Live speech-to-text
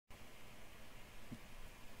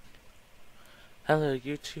Hello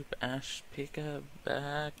YouTube, Ash Pika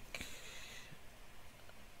back.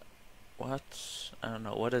 What? I don't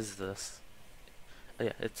know, what is this? Oh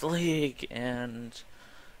yeah, it's League and...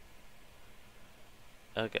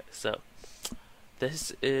 Okay, so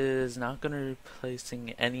this is not gonna be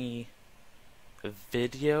replacing any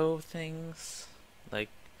video things like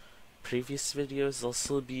previous videos. They'll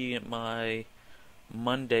still be my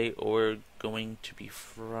Monday or going to be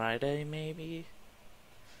Friday maybe?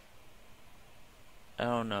 I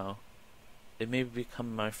don't know. It may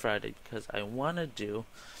become my Friday because I want to do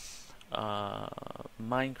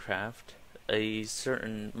Minecraft, a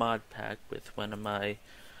certain mod pack with one of my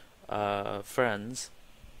friends,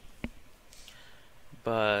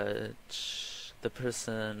 but the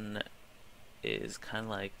person is kind of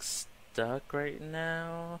like stuck right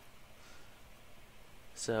now,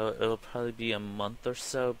 so it'll probably be a month or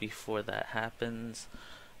so before that happens.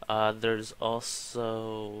 There's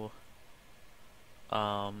also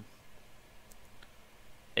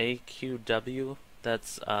AQW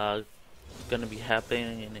that's gonna be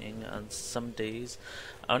happening on some days.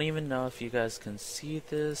 I don't even know if you guys can see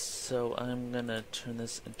this, so I'm gonna turn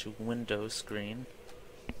this into window screen.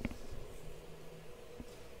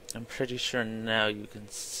 I'm pretty sure now you can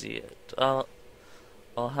see it. I'll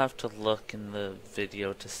have to look in the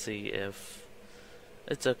video to see if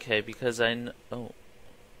it's okay because oh,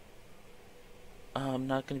 I'm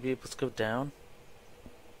not gonna be able to go down.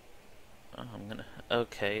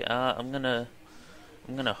 Okay. I'm gonna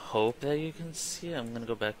hope that you can see it. I'm gonna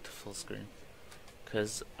go back to full screen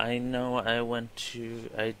because I know I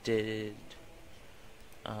did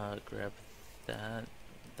grab that,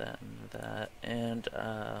 and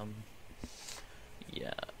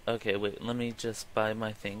yeah. Okay, wait. Let me just buy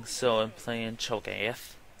my things. So I'm playing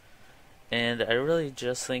Cho'Gath, and I really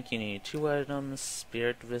just think you need 2 items,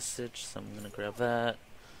 Spirit Visage. So I'm gonna grab that,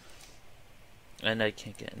 and I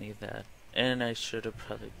can't get any of that. And I should have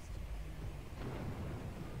probably...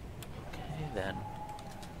 Okay then.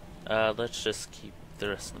 Let's just keep the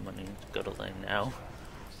rest of the money and go to lane now.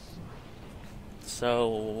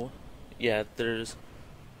 So, yeah, there's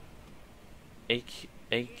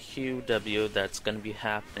AQW that's going to be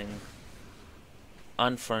happening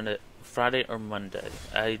on Friday or Monday.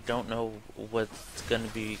 I don't know what's going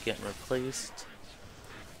to be getting replaced.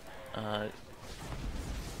 Knock him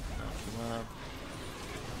up.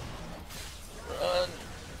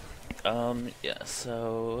 Yeah,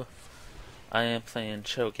 so I am playing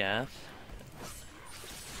Cho'Gath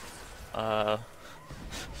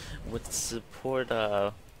with support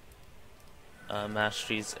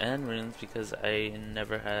masteries and runes because I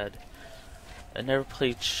never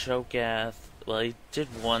played Cho'Gath. Well, I did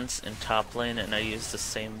once in top lane and I used the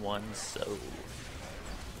same one, so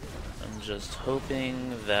I'm just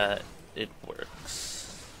hoping that it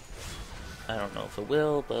works. I don't know if it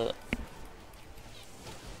will, but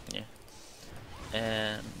yeah.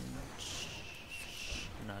 And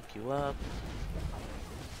knock you up.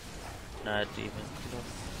 Not even close.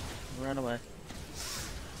 Run away.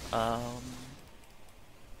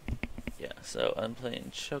 Yeah, so I'm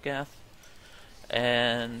playing Cho'Gath,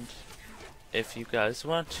 and if you guys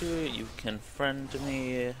want to, you can friend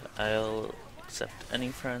me. I'll accept any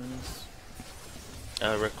friends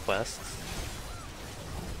requests.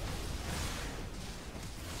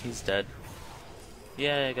 He's dead.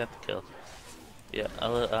 Yeah, I got the kill. Yeah,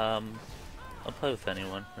 I'll play with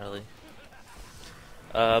anyone really.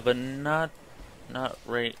 But not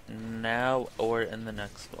right now or in the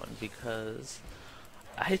next one because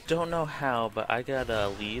I don't know how, but I got a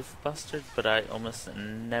leave busted, but I almost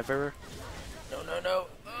never. No.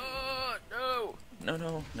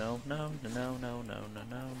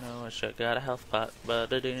 I should have got a health pot,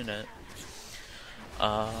 but I didn't.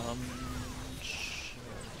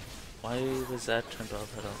 Why was that turned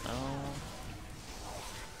off? I don't know.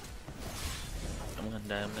 I'm gonna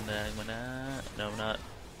die. No, I'm not.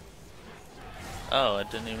 Oh, I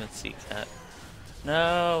didn't even see Cat.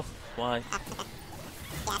 No! Why? Yeah,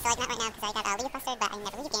 so like not right now because I got leave busted, but I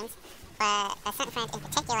never leave games. But a certain friend in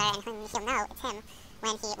particular, and whom he'll know, it's him,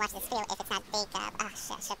 when he watches this video, if it's not big, oh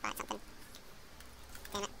shit, I should've bought something.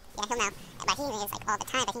 Damn it. Yeah, he'll know. But he is like all the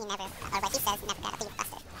time, but he never, or what he says, never got a leave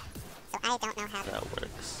busted. So I don't know how that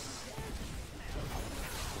works.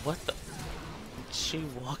 What the? She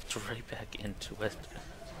walked right back into it.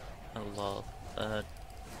 Oh, lol.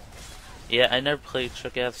 Yeah, I never played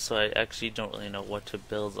Cho'Gath, so I actually don't really know what to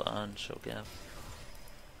build on Cho'Gath.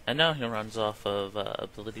 I know he runs off of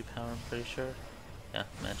ability power, I'm pretty sure. Yeah,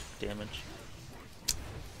 magic damage.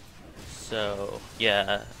 So,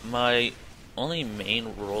 yeah, my only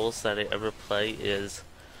main roles that I ever play is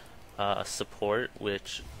support,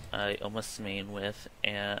 which I almost main with,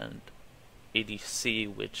 and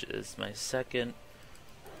ADC, which is my second.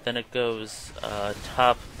 Then it goes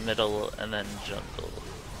top, middle, and then jungle.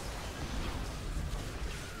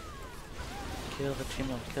 Kill the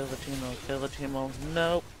Teemo, kill the Teemo, kill the Teemo.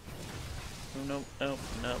 Nope. Nope, nope,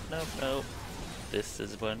 nope, nope, nope. This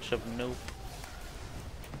is a bunch of nope.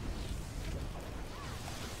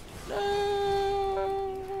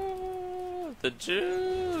 No! The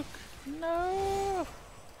juke! No!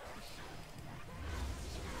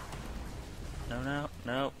 No, no,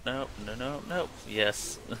 no, no, no, no, no.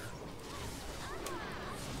 Yes.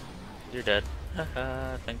 You're dead.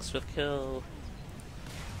 Haha, thanks for the kill.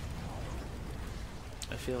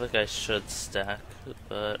 I feel like I should stack,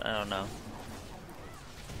 but I don't know.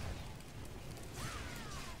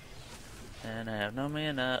 And I have no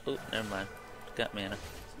mana. Oh, never mind. Got mana.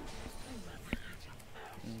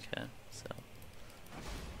 Okay, so.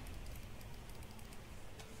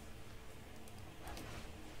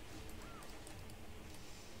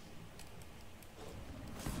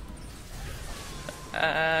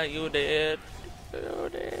 Ah, you did. You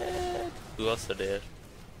did. Who also did?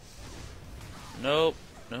 Nope.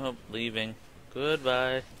 Nope. Leaving.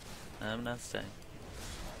 Goodbye. I'm not staying.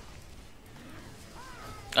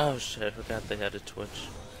 Oh shit, I forgot they had a Twitch.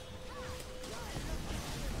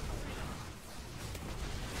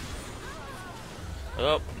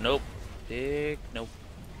 Oh, nope. Big nope.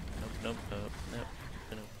 Nope, nope, nope, nope.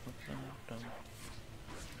 Nope, nope, nope, nope.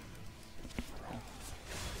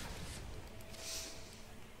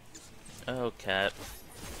 Oh, cat.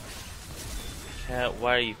 Cat,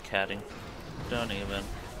 why are you catting? Don't even.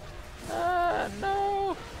 Ah,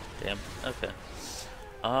 no! Damn, okay.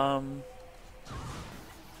 I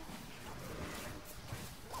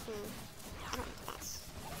don't like that.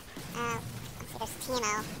 Let's see, there's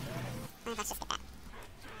Teemo. Let's just get that.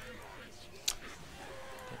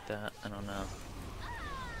 Get that, I don't know.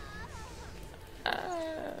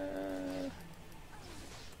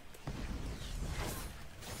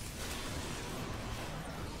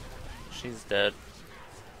 She's dead.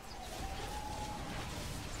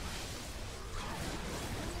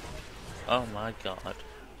 Oh my god.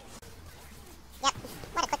 Yep,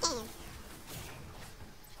 what a quick game.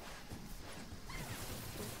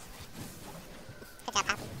 Good job,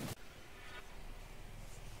 Poppy.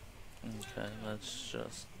 Okay, let's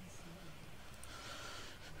just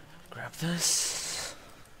grab this.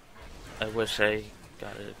 I wish I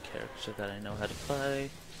got a character that I know how to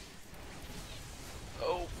play.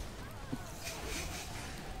 Oh.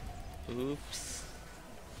 Oops.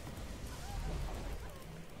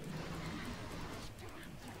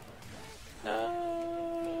 No.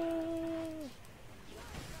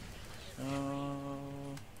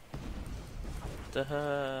 No.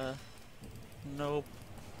 Duh. Nope.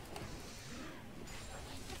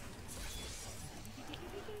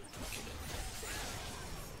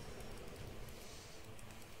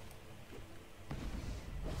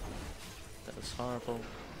 That was horrible.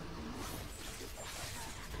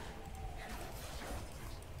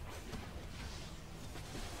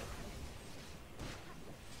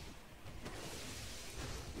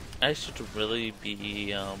 I should really be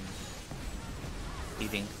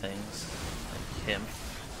eating things like him.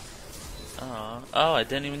 Oh, I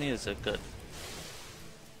didn't even use it. Good.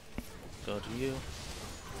 Go to you.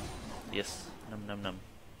 Yes. Num num num.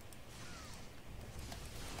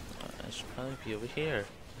 I should probably be over here.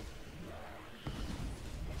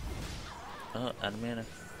 Oh, out of mana.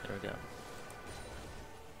 There we go.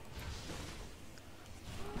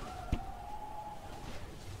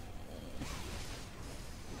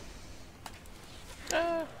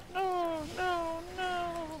 Ah, no, no,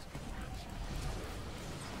 no.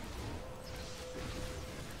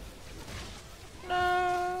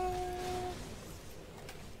 No.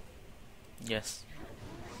 Yes.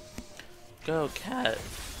 Go, cat.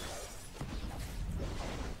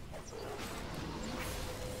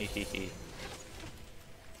 Hehehe.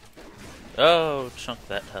 Oh, chunk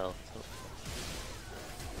that health.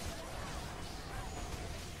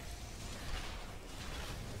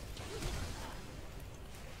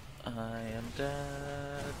 I am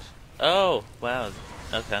dead. Oh, wow.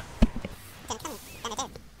 Okay. Didn't kill me. Then it did.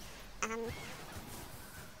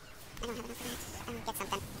 I don't have enough for that. I'm gonna get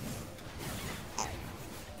something. Oh.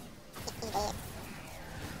 He did.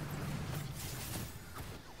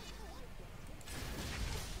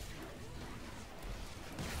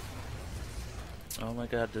 Oh my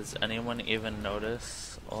god, does anyone even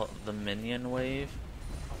notice all the minion wave?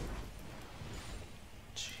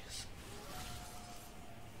 Jeez.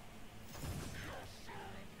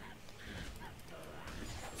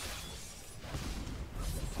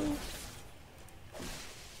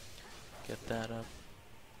 Get that up.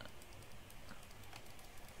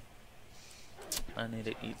 I need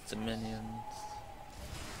to eat the minions.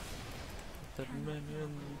 The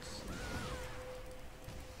minions.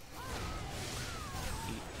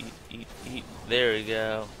 Eat. There we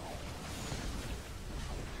go.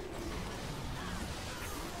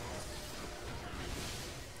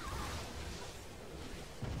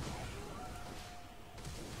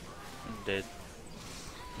 I'm dead.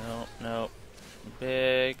 No.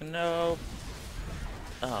 Big no.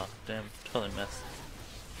 Oh, damn. Totally missed.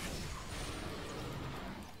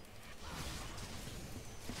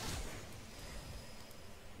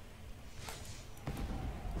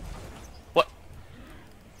 What?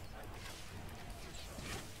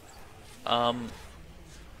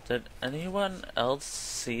 Did anyone else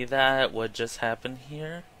see that? What just happened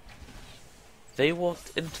here? They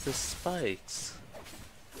walked into the spikes.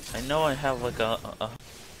 I know I have like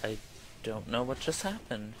I don't know what just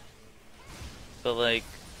happened. But like,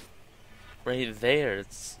 right there,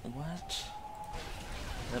 it's... What?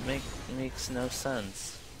 That makes no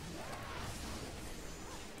sense.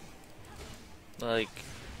 Like,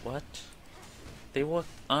 what? They walked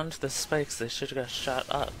onto the spikes, they should've got shot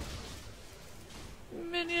up.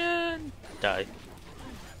 Minion! Die.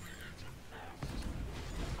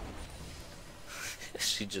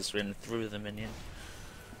 She just ran through the minion.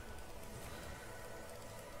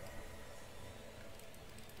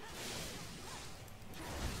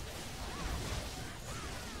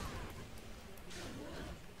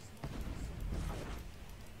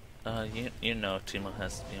 You know Timo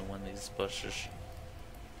has to be in one of these bushes.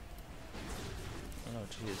 Oh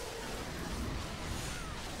jeez.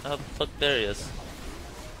 Oh look, there he is.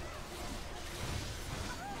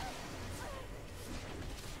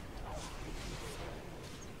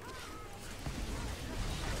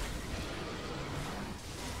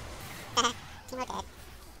 Timo dead.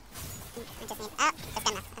 I just need... Oh, just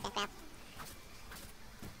enough. Okay, grab.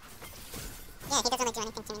 Yeah, he doesn't really do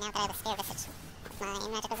anything to me now that I have a spear visage. My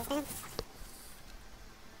magic resistance.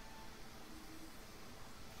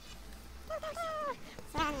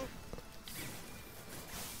 Run!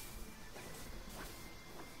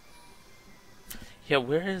 Yeah,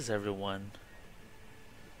 where is everyone?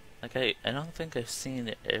 Like, I don't think I've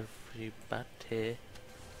seen everybody.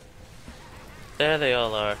 There they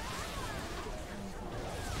all are.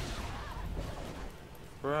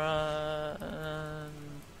 Run.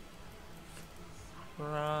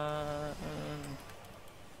 Run.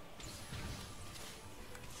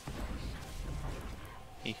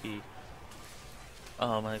 Hee.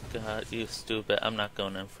 Oh my god, you stupid. I'm not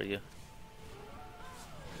going in for you.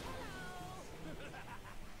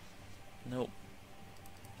 Nope.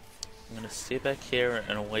 I'm gonna stay back here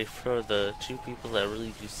and wait for the two people that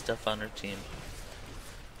really do stuff on our team.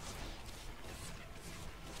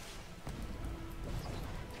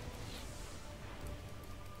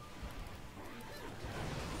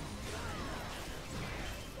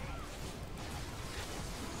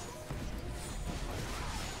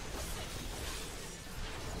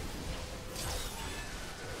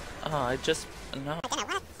 Oh, I just... no. I don't know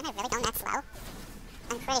what. Am I really going that slow?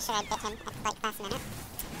 I'm pretty sure I bit him at like last minute.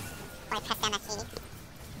 Or I pressed down that key.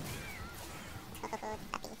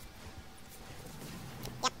 Puppy.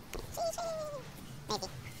 Yep. Maybe.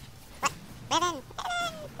 What? Ribbon!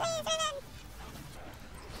 Please, ribbon!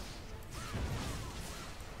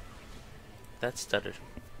 That stuttered.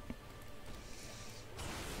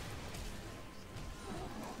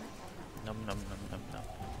 Num.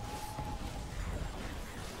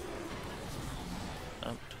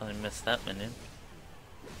 Oh, totally missed that minion.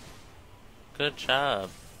 Good job.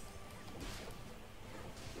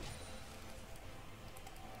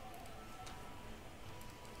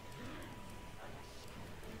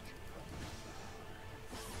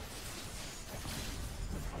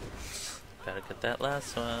 Gotta get that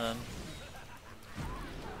last one.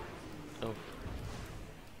 Oh.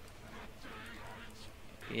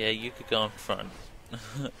 Yeah, you could go in front.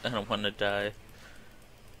 I don't want to die.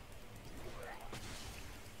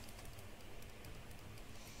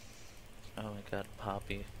 Oh my god,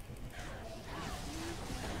 Poppy.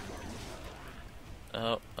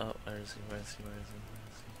 Oh, where is he?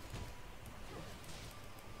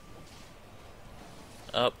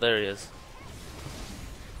 Oh, there he is.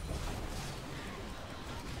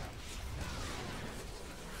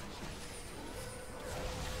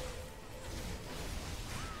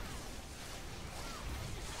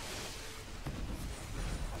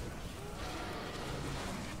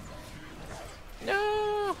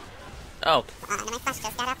 No! Oh. And then my flesh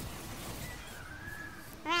just got up.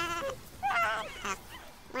 Run! Oh.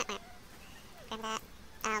 Grab that. Yeah, get that.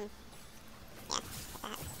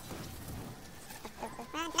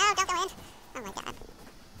 Run. No, don't go in. Oh my god.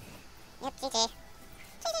 Yep, GG.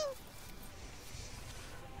 GG.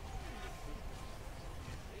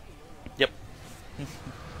 Yep.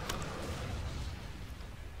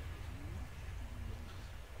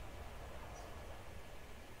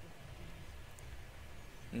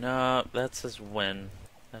 No, that says win.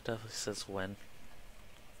 That definitely says win.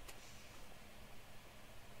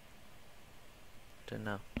 Didn't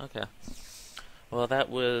know. Okay. Well, that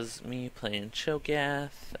was me playing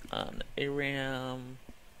Cho'Gath on aram.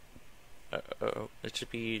 It should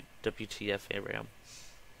be WTF aram.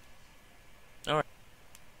 Alright.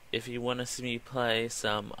 If you want to see me play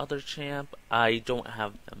some other champ, I don't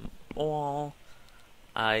have them all.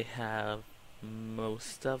 I have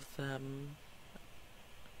most of them.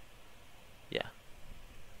 Yeah.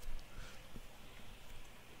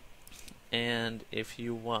 And if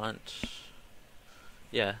you want,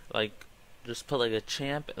 yeah, like, just put like a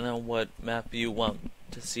champ and then what map you want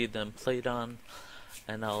to see them played on,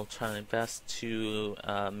 and I'll try my best to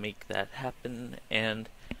make that happen. And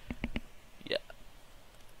yeah,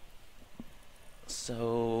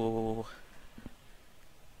 so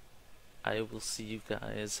I will see you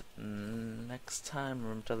guys next time.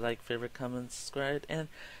 Remember to like, favorite, comment, subscribe, and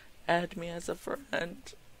add me as a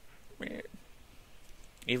friend.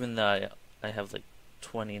 Even though I have like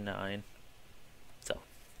 29. So,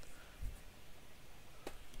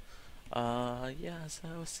 yeah, so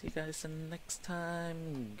I'll see you guys next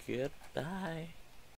time. Goodbye.